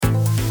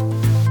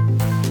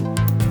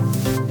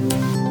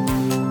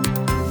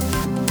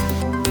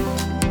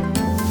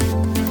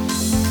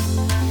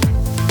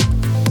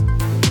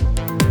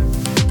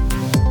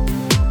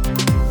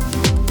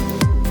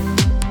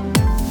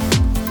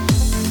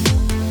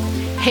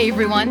Hey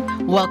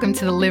everyone, welcome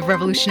to the Live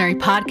Revolutionary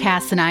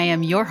podcast, and I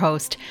am your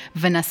host,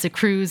 Vanessa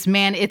Cruz.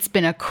 Man, it's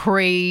been a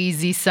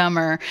crazy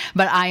summer,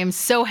 but I am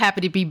so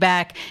happy to be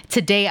back.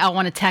 Today I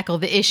want to tackle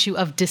the issue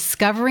of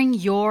discovering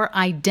your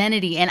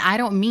identity, and I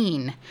don't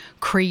mean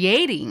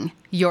creating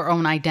your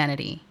own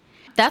identity.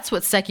 That's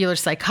what secular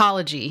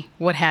psychology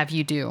would have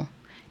you do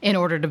in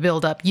order to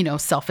build up,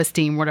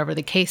 self-esteem, whatever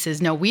the case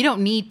is. No, we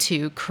don't need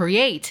to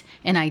create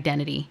an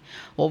identity.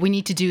 What we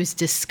need to do is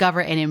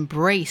discover and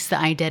embrace the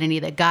identity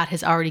that God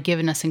has already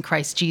given us in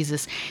Christ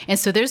Jesus. And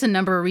so there's a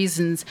number of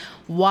reasons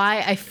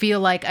why I feel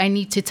like I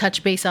need to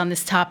touch base on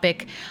this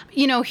topic.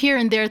 Here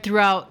and there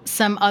throughout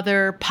some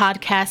other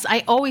podcasts,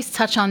 I always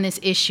touch on this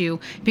issue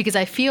because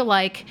I feel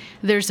like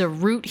there's a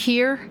root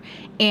here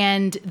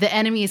and the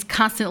enemy is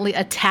constantly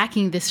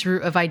attacking this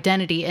root of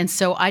identity. And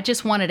so I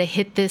just wanted to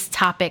hit this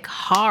topic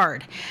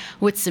hard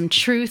with some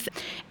truth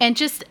and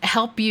just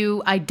help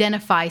you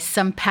identify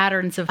some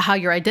patterns of how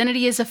your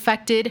identity is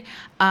affected,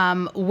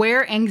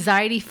 where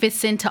anxiety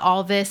fits into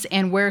all this,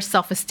 and where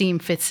self-esteem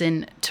fits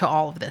into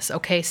all of this.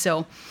 Okay,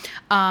 so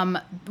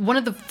one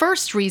of the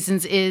first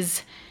reasons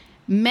is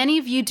many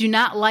of you do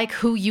not like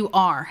who you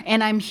are.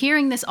 And I'm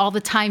hearing this all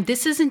the time.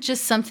 This isn't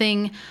just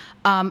something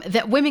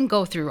that women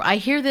go through. I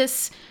hear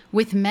this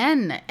with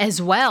men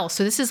as well.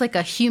 So this is like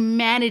a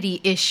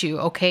humanity issue,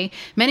 okay?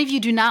 Many of you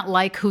do not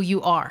like who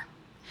you are.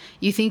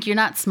 You think you're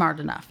not smart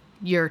enough.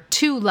 You're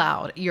too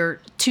loud,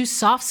 you're too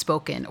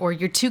soft-spoken, or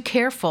you're too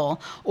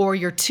careful, or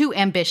you're too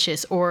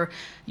ambitious, or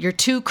you're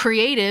too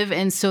creative,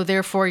 and so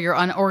therefore you're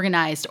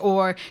unorganized,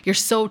 or you're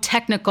so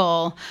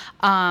technical,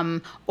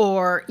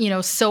 or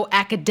so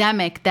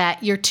academic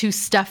that you're too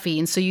stuffy,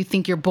 and so you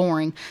think you're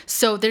boring.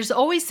 So there's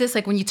always this,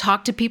 like when you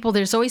talk to people,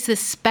 there's always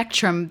this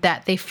spectrum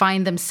that they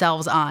find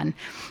themselves on,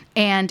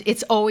 and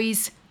it's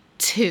always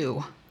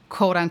two,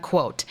 quote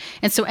unquote.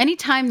 And so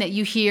anytime that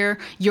you hear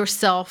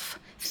yourself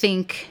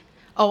think,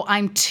 oh,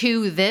 I'm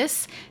too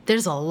this,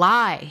 there's a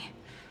lie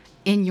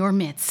in your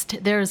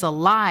midst. There's a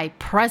lie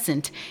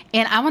present.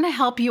 And I want to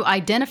help you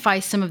identify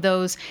some of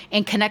those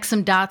and connect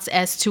some dots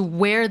as to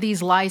where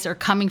these lies are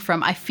coming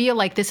from. I feel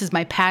like this is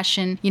my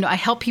passion. I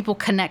help people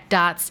connect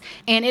dots,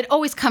 and it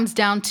always comes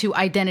down to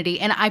identity.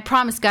 And I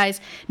promise,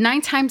 guys,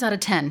 9 times out of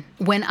 10,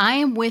 when I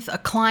am with a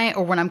client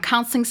or when I'm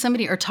counseling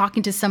somebody or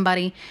talking to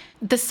somebody,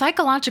 the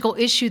psychological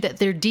issue that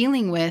they're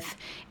dealing with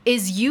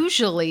is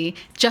usually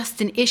just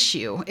an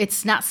issue.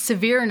 It's not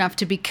severe enough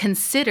to be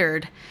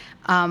considered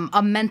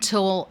a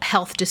mental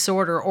health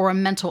disorder or a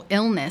mental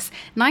illness.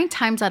 9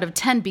 times out of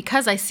 10,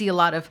 because I see a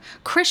lot of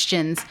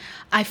Christians,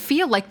 I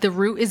feel like the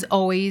root is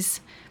always,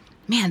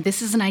 man,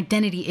 this is an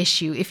identity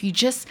issue. If you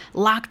just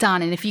locked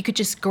on and if you could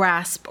just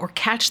grasp or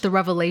catch the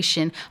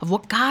revelation of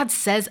what God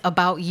says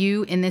about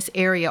you in this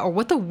area or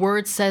what the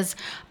word says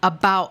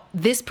about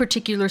this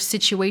particular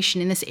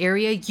situation in this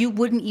area, you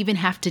wouldn't even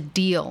have to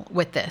deal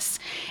with this.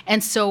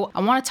 And so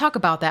I want to talk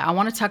about that. I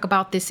want to talk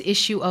about this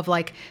issue of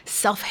like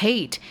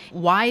self-hate.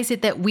 Why is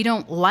it that we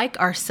don't like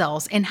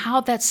ourselves and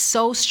how that's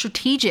so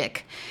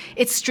strategic?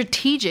 It's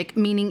strategic,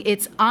 meaning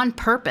it's on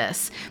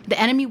purpose. The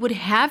enemy would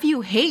have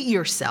you hate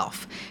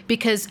yourself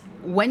because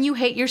when you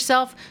hate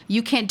yourself,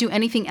 you can't do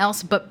anything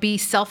else but be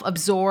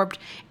self-absorbed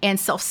and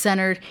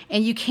self-centered,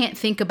 and you can't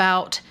think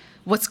about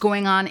what's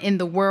going on in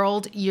the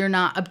world. You're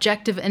not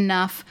objective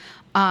enough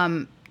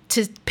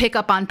to pick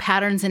up on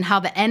patterns and how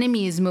the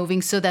enemy is moving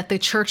so that the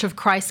Church of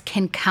Christ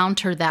can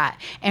counter that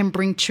and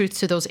bring truth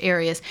to those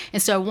areas.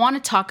 And so I want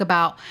to talk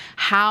about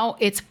how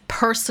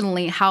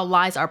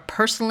lies are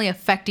personally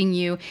affecting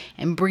you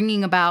and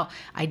bringing about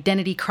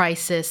identity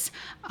crisis,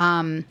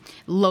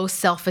 low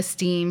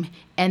self-esteem,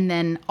 and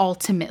then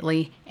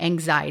ultimately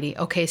anxiety.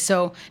 Okay,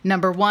 so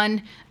number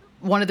one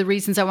of the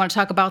reasons I want to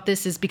talk about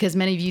this is because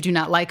many of you do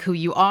not like who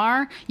you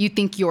are. You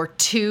think you're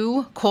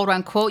too, quote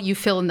unquote, you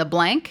fill in the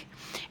blank.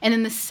 And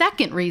then the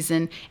second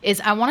reason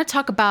is I want to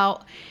talk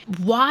about,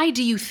 why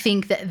do you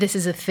think that this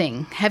is a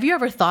thing? Have you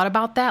ever thought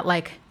about that?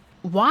 Like,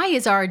 why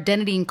is our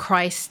identity in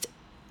Christ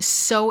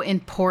so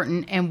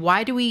important, and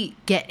why do we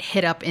get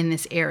hit up in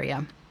this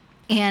area?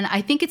 And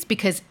I think it's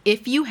because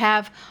if you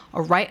have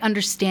a right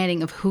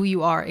understanding of who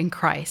you are in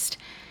Christ,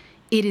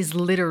 it is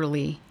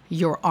literally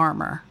your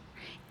armor.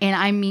 And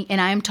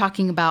I am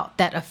talking about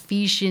that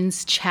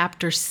Ephesians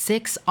chapter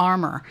 6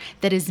 armor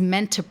that is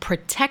meant to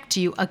protect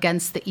you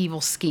against the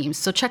evil schemes.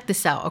 So check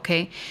this out,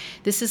 okay?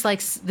 This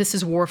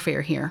is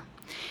warfare here.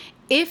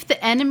 If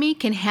the enemy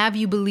can have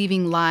you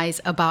believing lies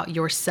about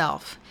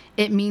yourself,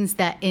 it means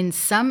that in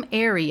some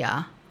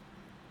area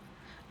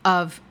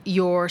of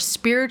your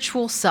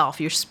spiritual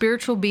self, your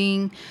spiritual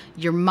being,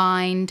 your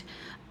mind,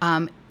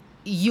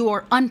 you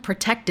are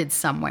unprotected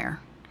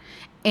somewhere.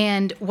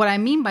 And what I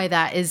mean by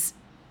that is,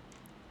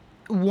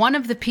 one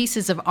of the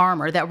pieces of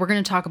armor that we're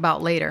going to talk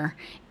about later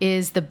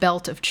is the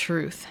belt of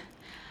truth.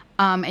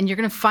 And you're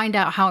going to find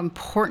out how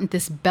important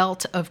this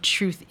belt of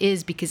truth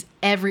is, because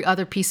every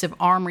other piece of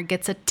armor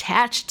gets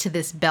attached to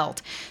this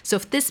belt. So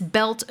if this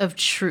belt of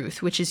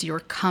truth, which is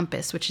your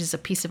compass, which is a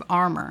piece of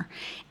armor,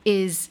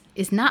 is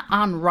not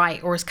on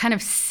right, or is kind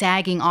of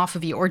sagging off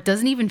of you, or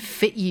doesn't even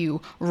fit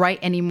you right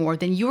anymore,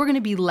 then you are going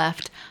to be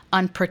left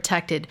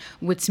unprotected,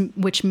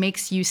 which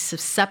makes you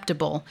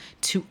susceptible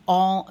to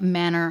all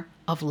manner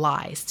of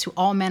lies, to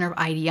all manner of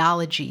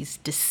ideologies,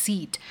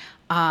 deceit,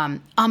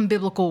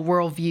 unbiblical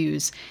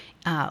worldviews,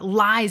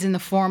 lies in the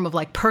form of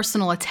like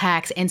personal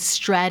attacks and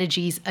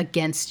strategies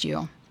against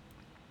you.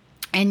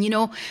 And,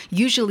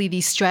 usually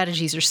these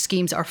strategies or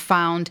schemes are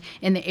found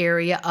in the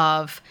area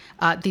of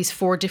these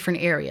 4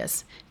 different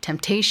areas: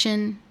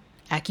 temptation,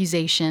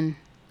 accusation,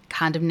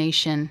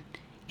 condemnation,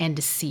 and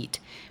deceit.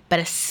 But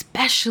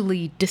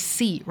especially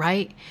deceit,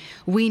 right?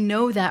 We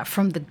know that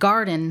from the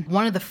garden,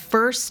 one of the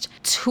first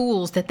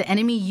tools that the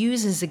enemy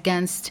uses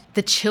against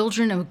the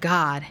children of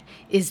God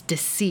is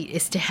deceit,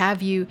 is to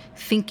have you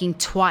thinking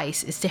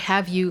twice, is to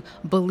have you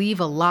believe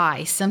a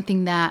lie,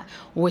 something that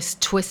was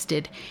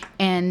twisted.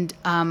 And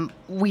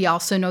we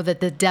also know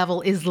that the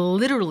devil is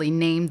literally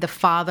named the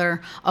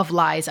father of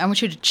lies. I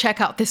want you to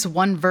check out this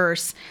one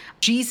verse.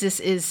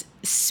 Jesus is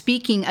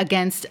speaking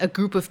against a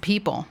group of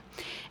people.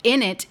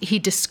 In it, he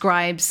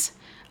describes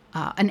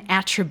an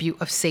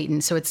attribute of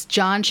Satan. So it's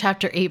John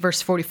chapter 8,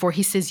 verse 44.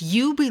 He says,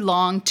 "You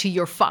belong to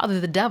your father,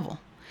 the devil,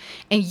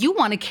 and you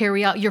want to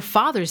carry out your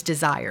father's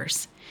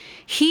desires.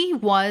 He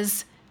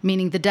was,"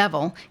 meaning the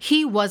devil,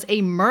 "he was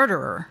a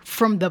murderer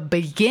from the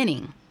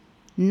beginning,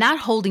 not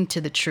holding to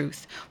the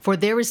truth, for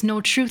there is no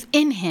truth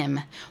in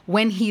him.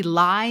 When he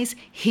lies,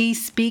 he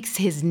speaks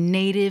his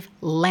native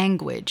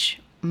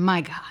language." My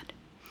God.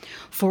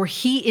 "For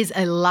he is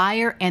a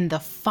liar and the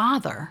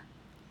father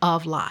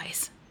of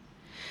lies."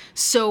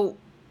 So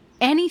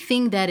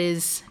anything that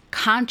is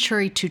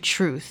contrary to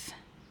truth,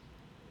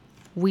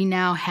 we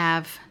now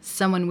have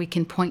someone we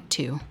can point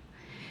to.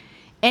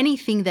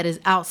 Anything that is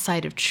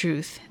outside of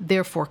truth,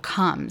 therefore,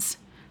 comes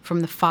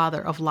from the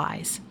father of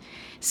lies.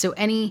 So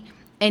any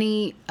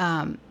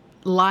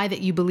lie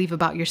that you believe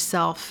about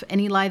yourself,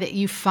 any lie that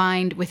you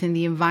find within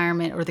the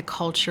environment or the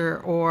culture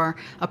or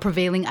a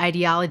prevailing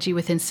ideology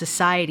within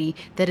society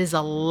that is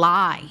a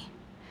lie,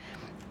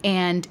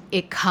 and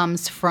it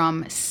comes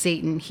from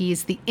Satan. He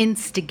is the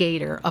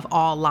instigator of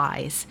all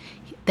lies.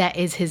 That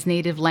is his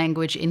native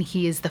language, and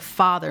he is the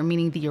father,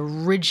 meaning the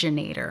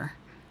originator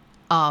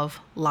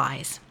of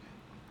lies.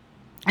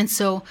 And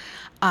so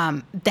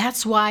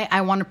that's why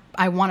I want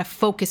to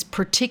focus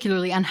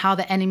particularly on how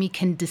the enemy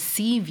can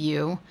deceive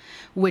you,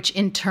 which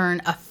in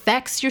turn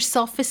affects your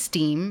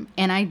self-esteem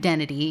and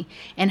identity,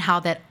 and how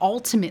that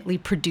ultimately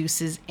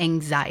produces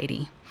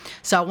anxiety.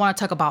 So I want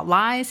to talk about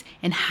lies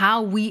and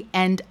how we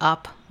end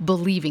up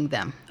believing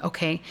them,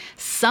 okay?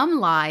 Some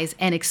lies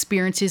and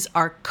experiences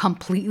are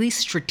completely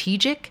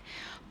strategic,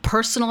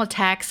 personal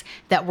attacks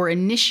that were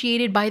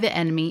initiated by the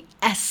enemy,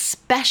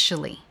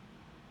 especially,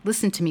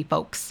 listen to me,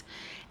 folks,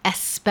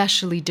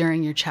 especially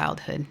during your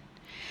childhood.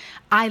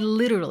 I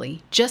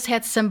literally just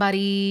had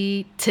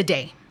somebody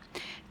today.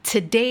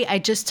 Today, I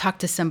just talked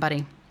to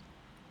somebody,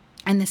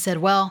 and they said,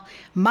 well,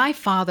 my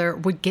father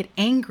would get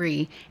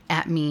angry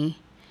at me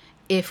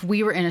if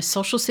we were in a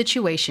social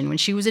situation. When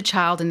she was a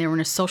child and they were in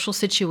a social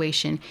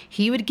situation,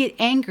 he would get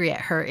angry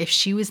at her if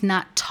she was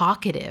not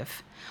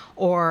talkative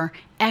or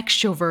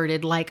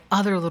extroverted like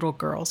other little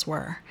girls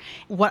were.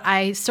 What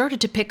I started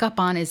to pick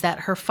up on is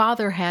that her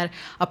father had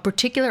a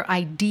particular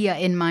idea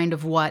in mind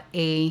of what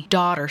a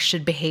daughter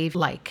should behave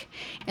like.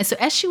 And so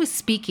as she was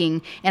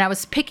speaking and I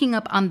was picking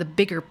up on the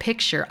bigger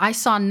picture, I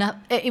saw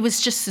it was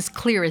just as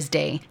clear as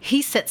day.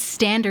 He set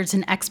standards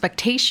and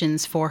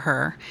expectations for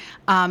her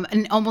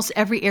in almost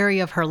every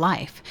area of her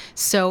life.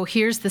 So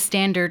here's the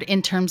standard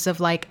in terms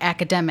of like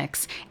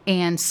academics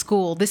and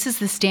school. This is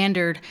the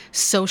standard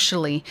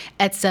socially,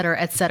 et cetera,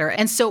 et cetera.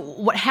 And so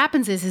what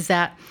happens is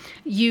that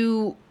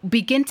you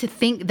begin to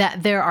think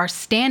that there are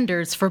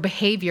standards for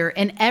behavior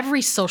in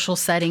every social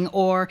setting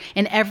or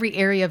in every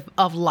area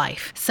of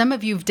life. Some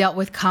of you have dealt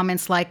with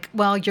comments like,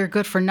 well, you're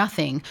good for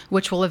nothing,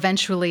 which will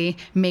eventually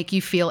make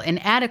you feel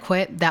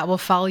inadequate. That will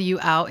follow you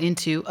out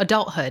into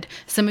adulthood.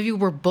 Some of you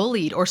were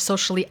bullied or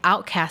socially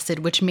outcasted,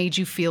 which made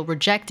you feel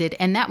rejected,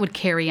 and that would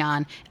carry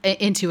on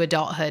into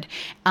adulthood.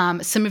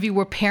 Some of you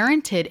were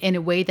parented in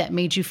a way that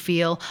made you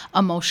feel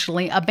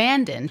emotionally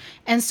abandoned.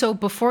 And so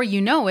before you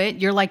know it,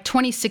 you're like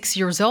 26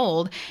 years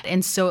old.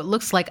 And so it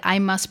looks like I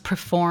must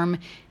perform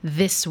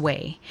this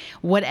way.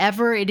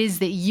 Whatever it is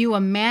that you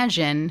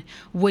imagine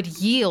would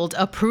yield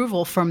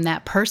approval from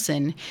that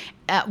person,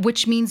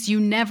 which means you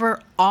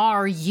never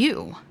are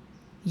you.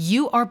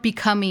 You are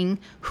becoming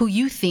who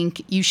you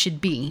think you should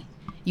be.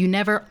 You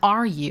never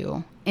are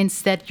you.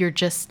 Instead, you're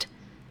just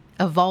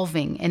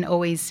evolving and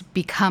always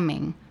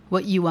becoming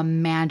what you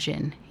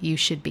imagine you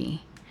should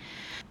be.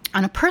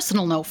 On a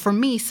personal note, for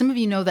me, some of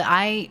you know that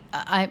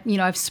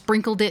I've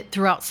sprinkled it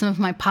throughout some of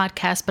my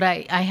podcasts, but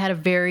I had a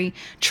very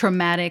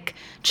traumatic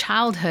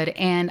childhood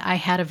and I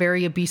had a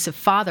very abusive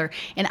father.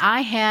 And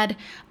I had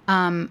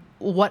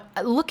what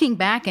looking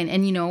back and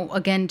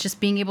again, just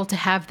being able to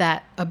have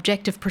that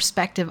objective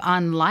perspective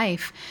on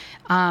life.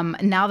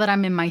 Now that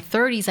I'm in my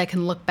 30s, I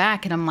can look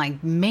back and I'm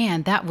like,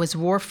 man, that was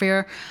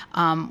warfare.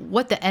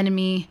 What the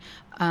enemy,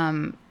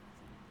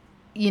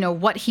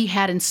 what he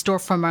had in store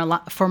for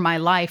my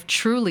life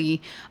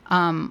truly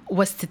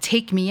was to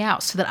take me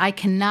out so that I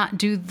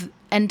cannot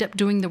end up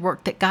doing the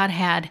work that God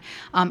had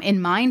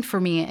in mind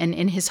for me and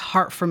in his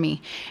heart for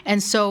me.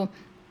 And so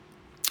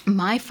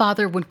my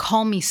father would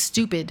call me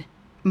stupid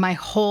my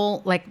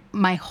whole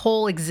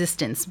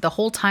existence, the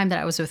whole time that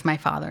I was with my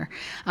father,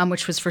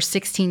 which was for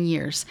 16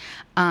 years.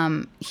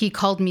 He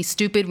called me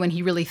stupid when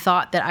he really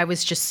thought that I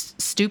was just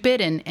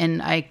stupid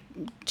and I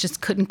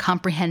just couldn't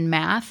comprehend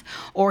math,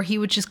 or he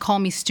would just call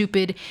me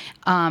stupid,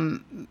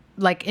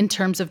 like in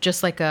terms of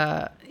just like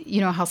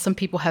how some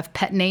people have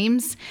pet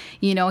names,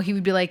 he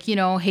would be like,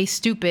 hey,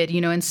 stupid,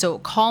 and so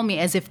call me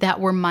as if that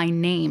were my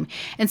name.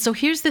 And so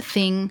here's the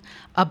thing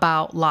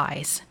about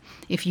lies.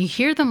 If you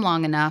hear them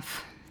long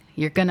enough,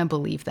 you're going to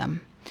believe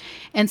them.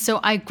 And so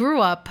I grew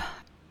up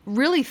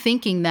really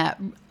thinking that,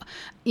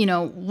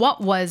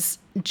 what was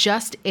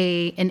just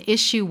an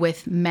issue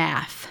with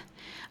math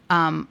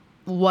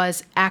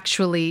was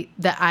actually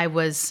that I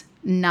was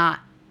not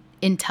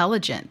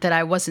intelligent, that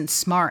I wasn't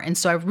smart. And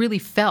so I really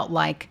felt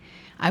like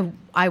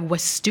I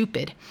was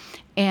stupid.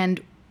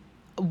 And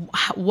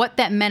what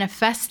that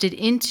manifested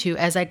into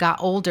as I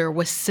got older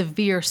was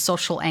severe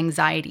social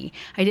anxiety.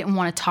 I didn't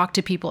want to talk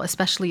to people,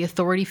 especially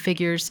authority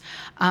figures.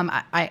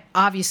 I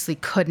obviously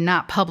could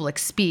not public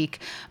speak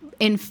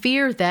in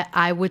fear that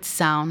I would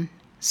sound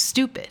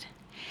stupid.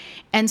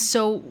 And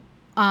so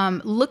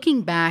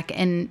looking back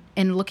and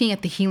looking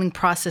at the healing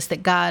process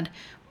that God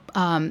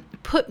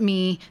put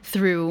me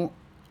through,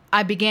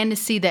 I began to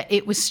see that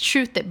it was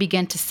truth that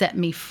began to set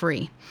me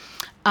free.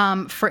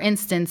 For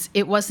instance,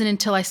 it wasn't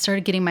until I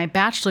started getting my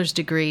bachelor's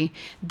degree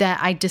that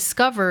I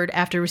discovered,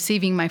 after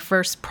receiving my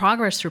first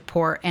progress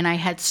report and I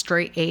had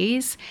straight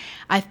A's,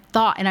 I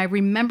thought, and I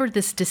remembered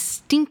this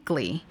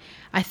distinctly,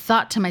 I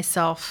thought to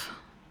myself,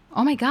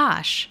 oh my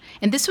gosh.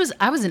 And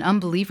I was an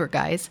unbeliever,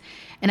 guys.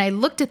 And I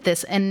looked at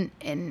this and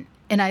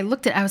I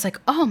was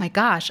like, oh my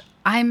gosh,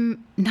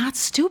 I'm not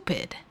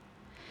stupid.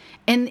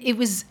 And it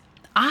was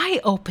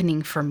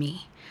eye-opening for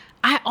me.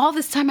 All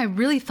this time, I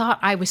really thought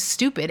I was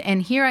stupid.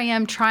 And here I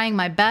am trying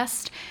my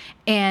best,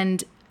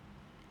 and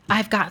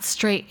I've got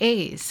straight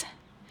A's.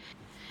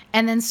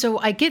 And then so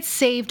I get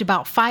saved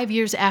about 5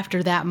 years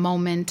after that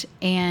moment.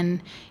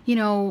 And, you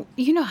know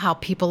how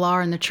people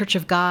are in the Church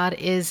of God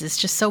is. It's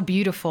just so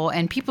beautiful.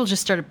 And people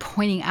just started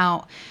pointing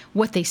out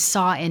what they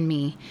saw in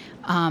me.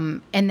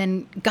 And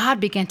then God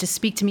began to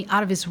speak to me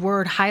out of his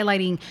word,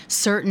 highlighting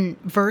certain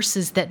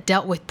verses that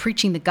dealt with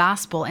preaching the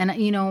gospel. And,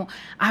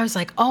 I was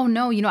like, oh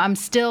no,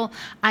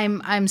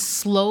 I'm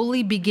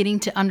slowly beginning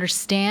to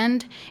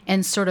understand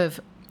and sort of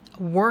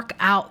work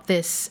out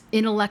this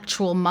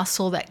intellectual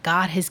muscle that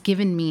God has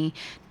given me,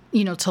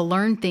 to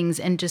learn things,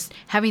 and just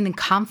having the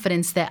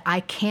confidence that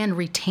I can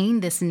retain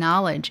this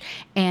knowledge.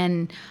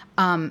 And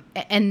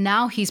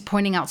now he's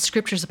pointing out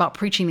scriptures about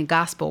preaching the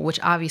gospel, which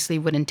obviously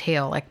would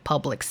entail like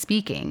public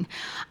speaking.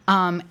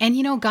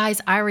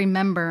 Guys, I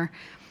remember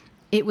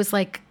it was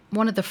like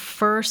maybe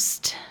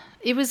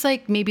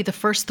the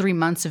first 3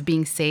 months of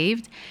being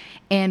saved.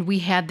 And we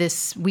had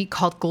this week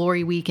called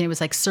Glory Week, and it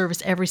was like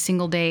service every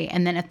single day.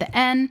 And then at the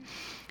end,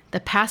 the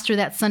pastor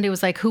that Sunday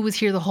was like, who was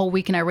here the whole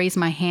week? And I raised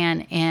my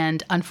hand.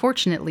 And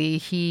unfortunately,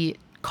 he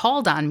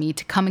called on me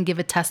to come and give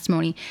a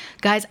testimony.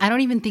 Guys, I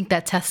don't even think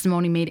that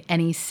testimony made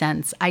any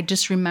sense. I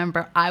just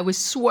remember I was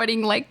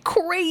sweating like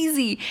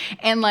crazy.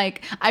 And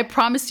like, I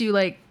promise you,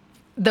 like,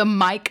 the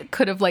mic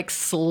could have like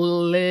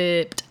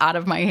slipped out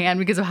of my hand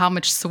because of how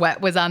much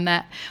sweat was on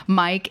that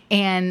mic.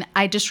 And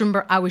I just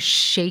remember I was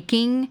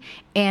shaking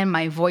and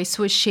my voice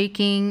was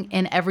shaking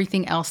and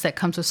everything else that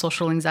comes with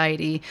social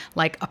anxiety,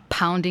 like a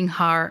pounding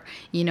heart,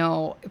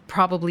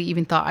 probably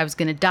even thought I was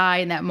going to die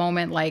in that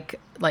moment. Like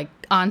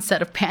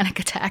onset of panic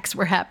attacks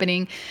were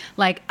happening.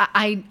 Like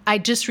I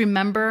just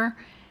remember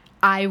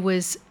I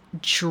was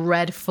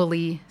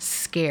dreadfully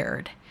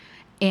scared.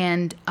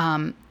 And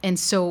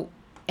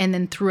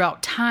then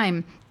throughout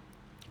time,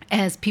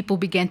 as people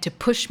began to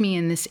push me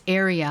in this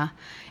area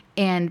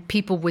and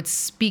people would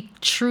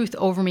speak truth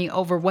over me,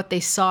 over what they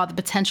saw, the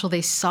potential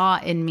they saw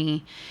in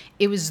me,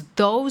 it was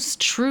those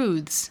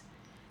truths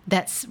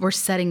that were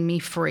setting me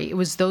free. It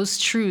was those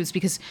truths,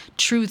 because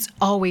truths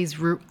always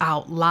root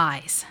out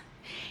lies.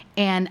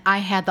 And I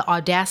had the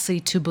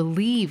audacity to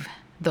believe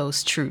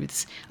those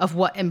truths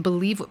and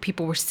believe what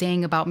people were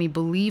saying about me,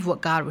 believe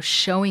what God was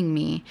showing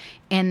me,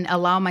 and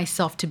allow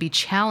myself to be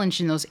challenged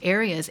in those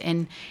areas.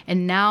 And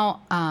now,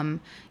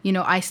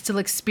 I still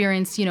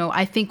experience,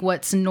 I think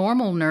what's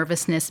normal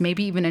nervousness,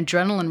 maybe even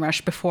adrenaline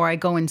rush before I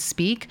go and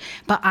speak,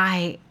 but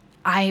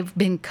I've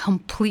been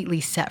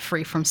completely set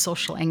free from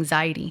social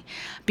anxiety,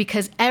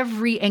 because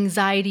every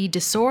anxiety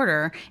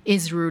disorder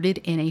is rooted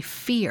in a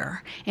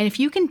fear. And if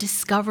you can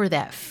discover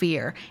that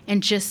fear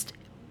and just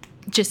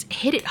just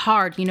hit it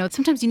hard.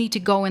 Sometimes you need to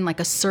go in like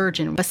a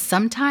surgeon, but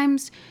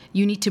sometimes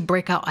you need to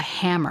break out a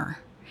hammer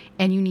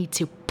and you need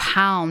to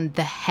pound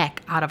the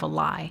heck out of a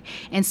lie.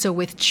 And so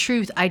with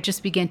truth, I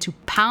just began to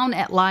pound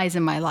at lies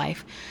in my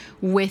life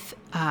with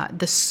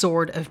the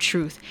sword of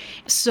truth.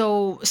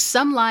 So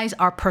some lies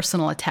are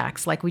personal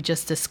attacks, like we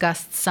just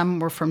discussed. Some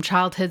were from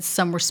childhood,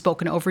 some were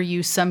spoken over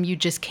you, some you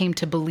just came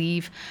to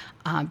believe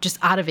just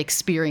out of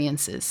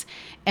experiences.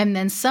 And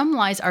then some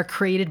lies are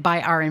created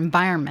by our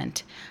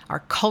environment, our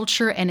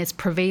culture, and its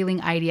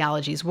prevailing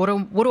ideologies. What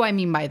do I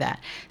mean by that?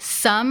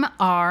 Some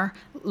are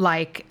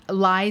like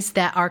lies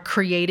that are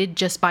created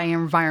just by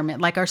environment,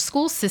 like our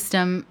school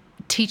system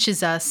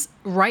teaches us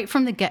right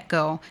from the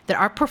get-go that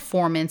our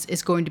performance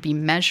is going to be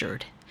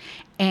measured.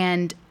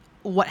 And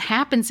what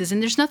happens is,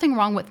 and there's nothing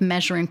wrong with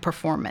measuring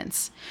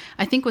performance.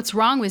 I think what's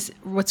wrong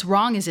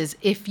is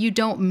if you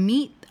don't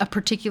meet a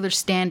particular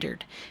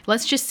standard,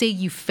 let's just say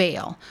you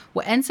fail,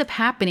 what ends up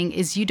happening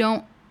is you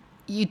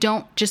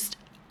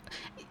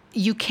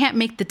can't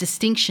make the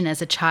distinction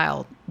as a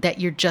child that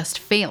you're just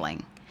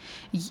failing.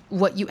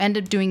 What you end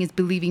up doing is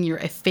believing you're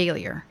a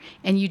failure,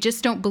 and you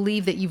just don't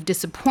believe that you've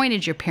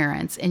disappointed your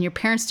parents, and your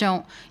parents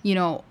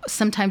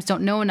sometimes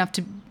don't know enough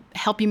to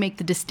help you make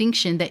the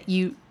distinction that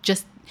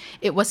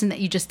it wasn't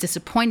that you just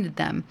disappointed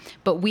them,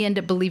 but we end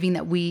up believing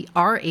that we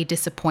are a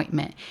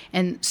disappointment.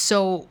 And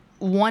so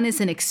one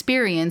is an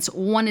experience,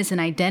 one is an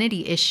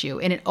identity issue,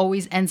 and it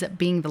always ends up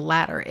being the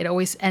latter. It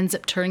always ends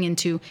up turning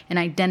into an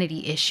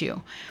identity issue.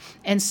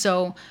 And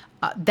so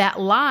that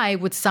lie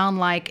would sound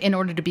like, in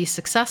order to be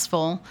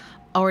successful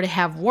or to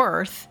have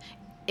worth,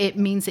 it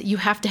means that you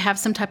have to have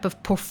some type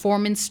of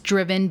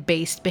performance-driven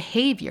based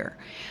behavior.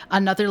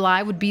 Another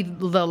lie would be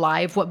the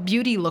lie of what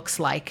beauty looks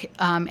like.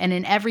 And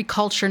in every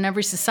culture and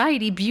every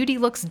society, beauty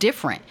looks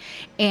different.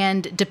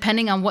 And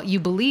depending on what you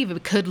believe,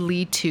 it could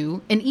lead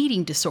to an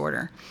eating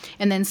disorder.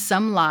 And then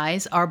some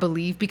lies are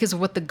believed because of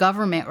what the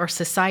government or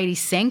society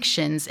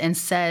sanctions and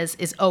says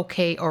is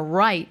okay or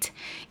right,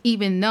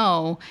 even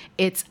though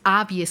it's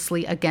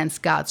obviously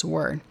against God's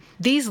word.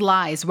 These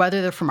lies,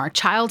 whether they're from our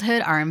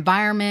childhood, our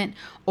environment,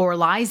 or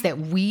lies that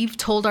we've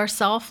told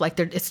ourselves, like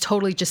it's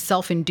totally just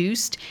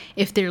self-induced,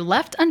 if they're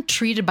left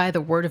untreated by the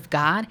word of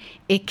God,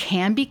 it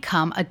can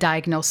become a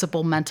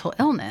diagnosable mental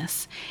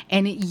illness.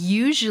 And it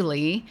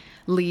usually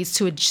leads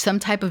to some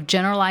type of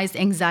generalized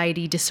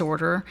anxiety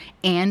disorder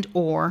and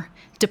or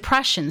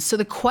depression. So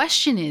the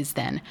question is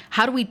then,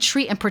 how do we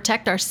treat and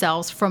protect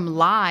ourselves from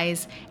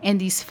lies and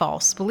these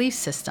false belief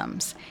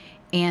systems?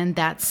 And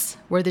that's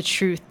where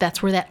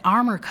that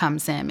armor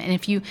comes in. And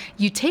if you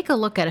take a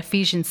look at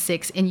Ephesians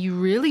 6 and you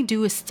really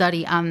do a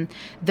study on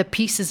the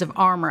pieces of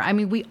armor, I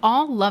mean, we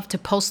all love to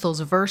post those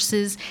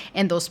verses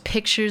and those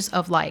pictures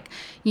of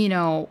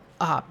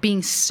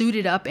being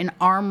suited up in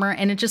armor,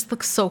 and it just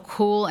looks so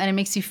cool, and it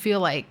makes you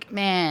feel like,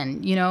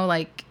 man,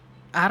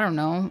 I don't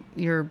know,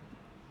 you're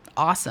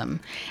awesome.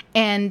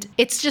 And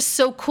it's just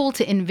so cool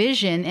to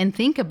envision and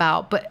think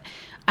about, but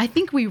I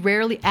think we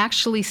rarely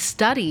actually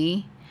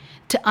study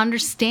to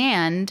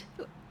understand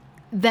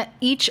that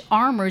each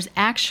armor is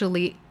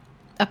actually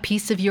a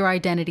piece of your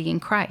identity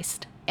in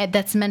Christ. And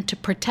that's meant to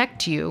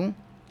protect you,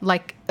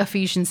 like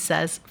Ephesians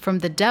says, from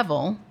the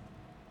devil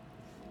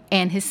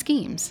and his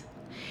schemes.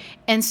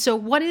 And so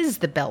what is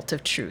the belt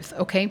of truth?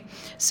 Okay,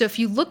 so if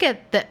you look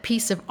at that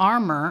piece of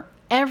armor,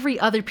 every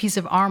other piece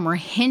of armor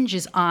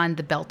hinges on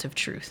the belt of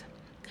truth.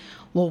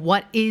 Well,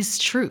 what is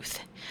truth?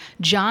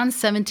 John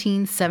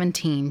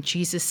 17:17,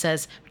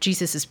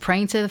 Jesus is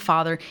praying to the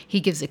Father. He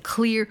gives a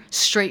clear,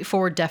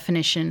 straightforward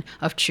definition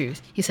of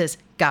truth. He says,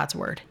 God's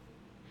word.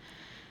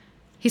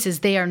 He says,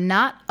 they are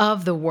not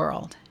of the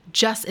world,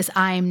 just as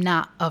I am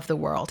not of the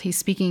world. He's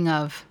speaking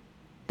of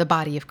the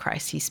body of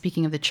Christ. He's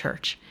speaking of the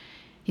church.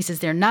 He says,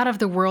 they're not of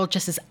the world,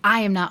 just as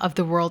I am not of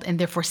the world, and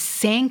therefore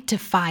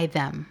sanctify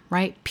them,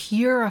 right?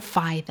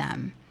 Purify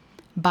them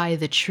by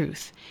the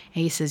truth.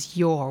 And he says,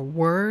 your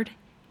word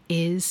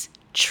is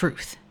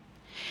truth.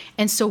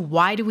 And so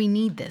why do we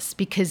need this?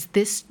 Because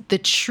the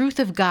truth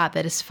of God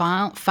that is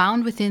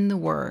found within the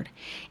word,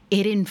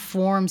 it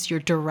informs your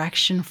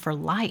direction for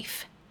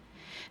life.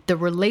 The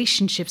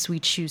relationships we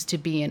choose to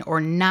be in or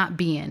not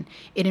be in,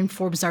 it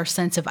informs our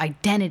sense of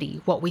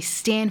identity, what we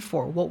stand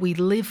for, what we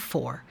live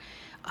for,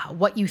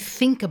 what you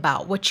think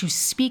about, what you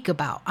speak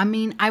about. I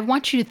mean, I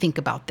want you to think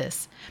about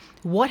this.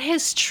 What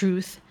has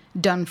truth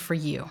done for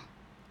you?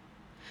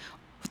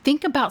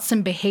 Think about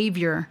some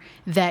behavior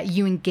that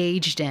you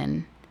engaged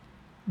in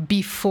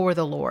before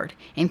the Lord,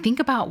 and think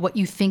about what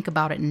you think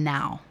about it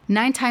now.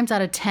 9 times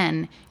out of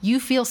 10, you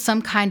feel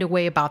some kind of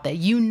way about that.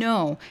 You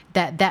know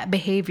that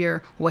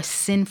behavior was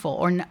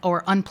sinful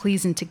or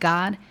unpleasing to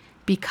God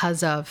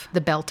because of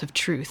the belt of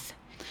truth.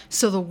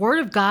 So the word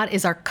of God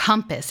is our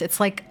compass.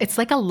 It's like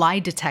a lie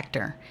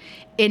detector.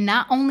 It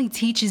not only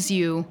teaches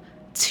you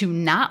to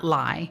not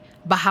lie,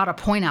 but how to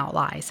point out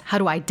lies, how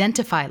to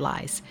identify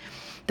lies.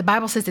 The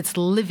Bible says it's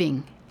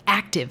living,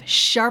 active,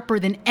 sharper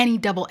than any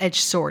double-edged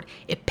sword.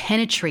 It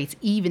penetrates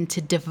even to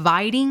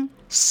dividing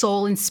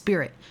soul and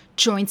spirit,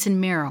 joints and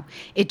marrow.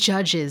 It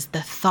judges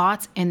the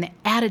thoughts and the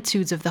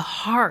attitudes of the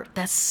heart.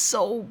 That's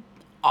so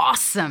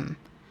awesome.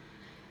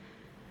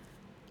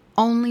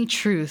 Only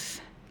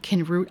truth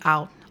can root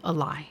out a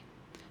lie.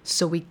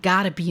 So we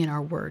got to be in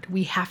our word.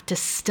 We have to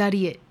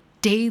study it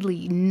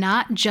daily,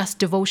 not just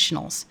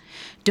devotionals.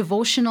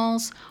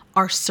 Devotionals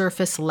are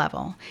surface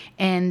level.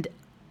 And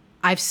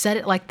I've said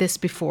it like this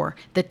before.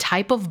 The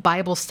type of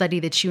Bible study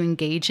that you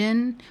engage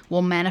in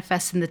will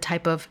manifest in the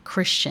type of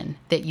Christian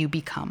that you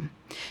become.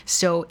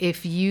 So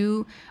if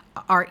you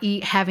are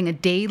having a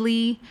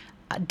daily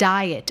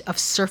diet of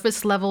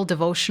surface level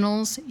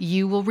devotionals,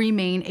 you will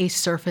remain a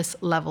surface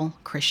level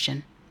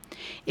Christian.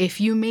 If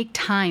you make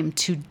time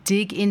to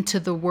dig into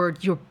the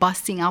word, you're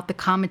busting out the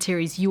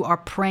commentaries, you are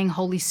praying,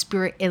 Holy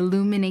Spirit,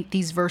 illuminate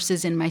these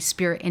verses in my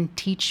spirit and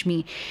teach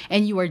me.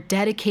 And you are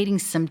dedicating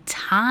some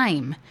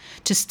time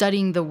to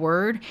studying the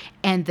word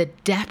and the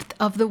depth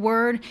of the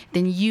word,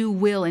 then you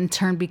will in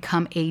turn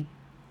become a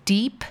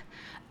deep,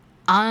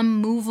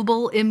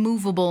 unmovable,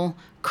 immovable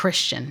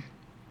Christian.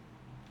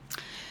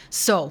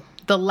 So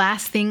the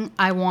last thing that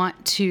I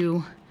want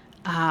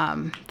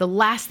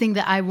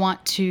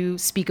to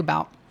speak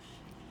about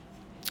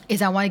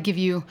is I want to give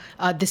you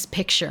this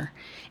picture.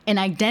 An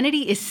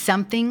identity is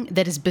something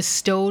that is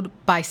bestowed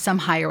by some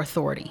higher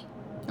authority.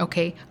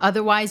 Okay?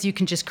 Otherwise, you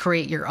can just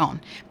create your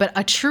own. But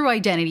a true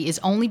identity is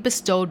only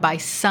bestowed by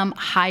some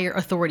higher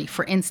authority.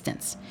 For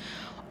instance,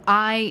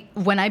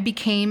 when I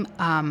became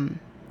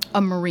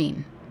a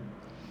Marine,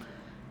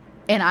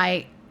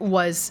 and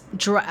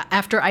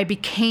after I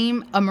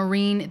became a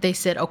Marine, they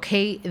said,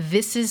 okay,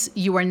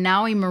 you are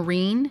now a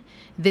Marine.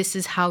 This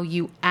is how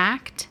you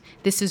act.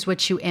 This is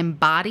what you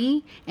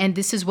embody, and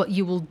this is what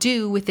you will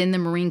do within the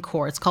Marine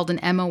Corps. It's called an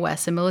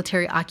MOS, a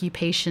military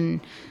occupational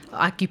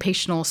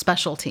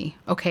specialty,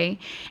 okay?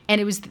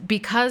 And it was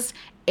because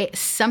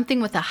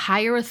something with a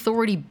higher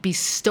authority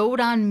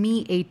bestowed on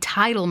me a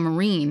title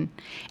Marine,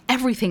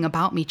 everything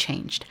about me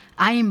changed.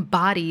 I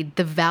embodied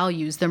the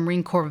values, the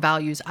Marine Corps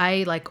values.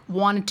 I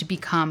wanted to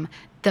become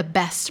the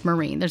best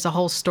Marine. There's a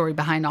whole story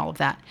behind all of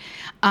that.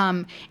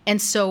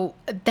 And so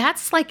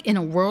that's in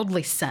a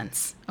worldly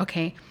sense,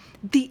 okay?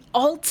 The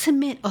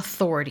ultimate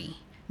authority,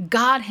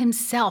 God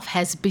himself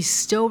has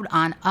bestowed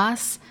on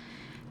us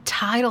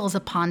titles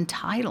upon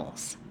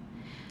titles,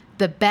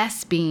 the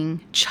best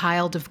being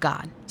child of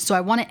God. So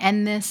I want to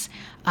end this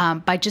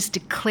by just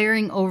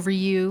declaring over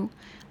you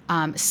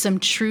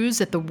some truths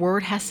that the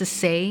word has to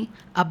say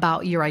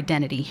about your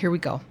identity. Here we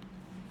go.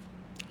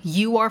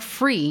 You are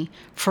free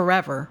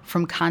forever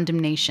from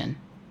condemnation.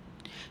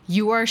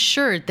 You are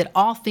assured that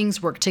all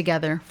things work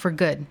together for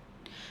good.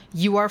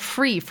 You are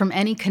free from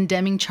any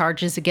condemning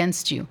charges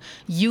against you.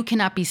 You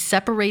cannot be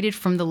separated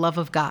from the love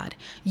of God.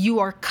 You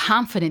are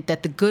confident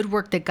that the good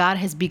work that God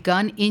has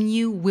begun in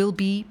you will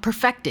be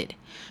perfected.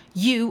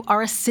 You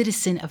are a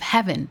citizen of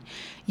heaven.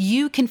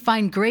 You can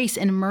find grace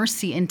and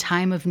mercy in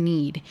time of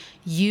need.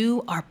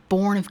 You are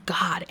born of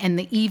God, and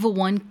the evil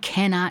one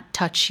cannot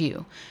touch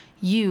you.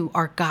 You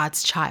are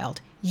God's child.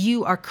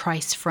 You are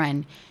Christ's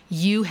friend.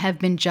 You have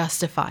been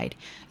justified.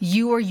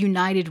 You are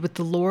united with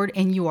the Lord,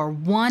 and you are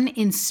one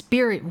in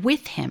spirit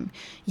with him.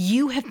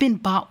 You have been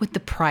bought with the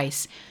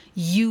price.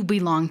 You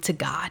belong to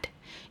God.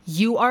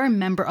 You are a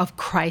member of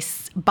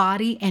Christ's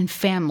body and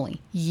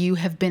family. You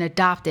have been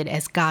adopted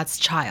as God's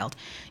child.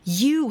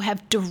 You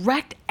have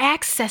direct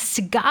access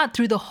to God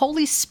through the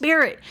Holy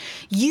Spirit.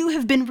 You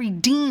have been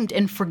redeemed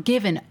and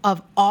forgiven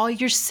of all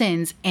your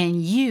sins,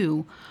 and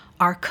you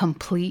are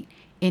complete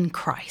in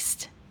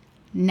Christ.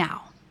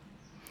 Now,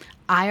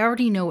 I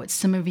already know what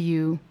some of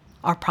you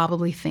are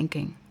probably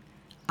thinking.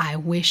 I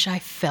wish I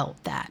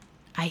felt that.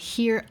 I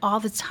hear it all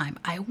the time.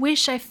 I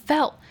wish I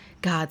felt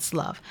God's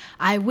love.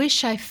 I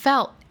wish I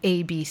felt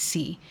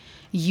ABC.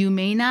 You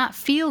may not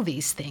feel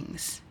these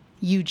things.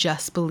 You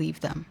just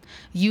believe them.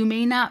 You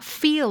may not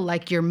feel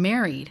like you're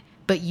married,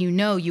 but you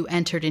know you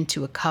entered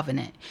into a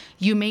covenant.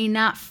 You may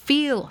not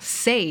feel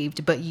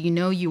saved, but you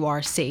know you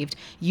are saved.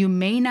 You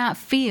may not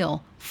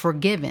feel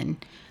forgiven,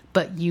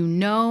 but you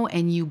know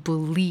and you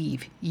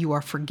believe you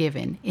are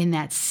forgiven. In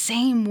that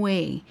same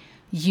way,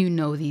 you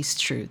know these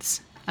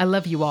truths. I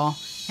love you all,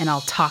 and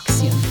I'll talk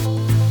soon.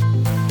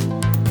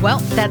 Well,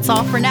 that's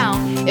all for now.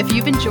 If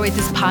you've enjoyed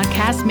this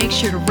podcast, make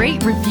sure to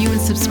rate, review, and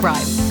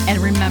subscribe. And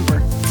remember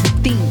to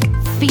think,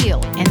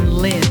 feel, and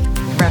live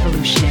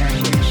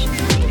revolutionary.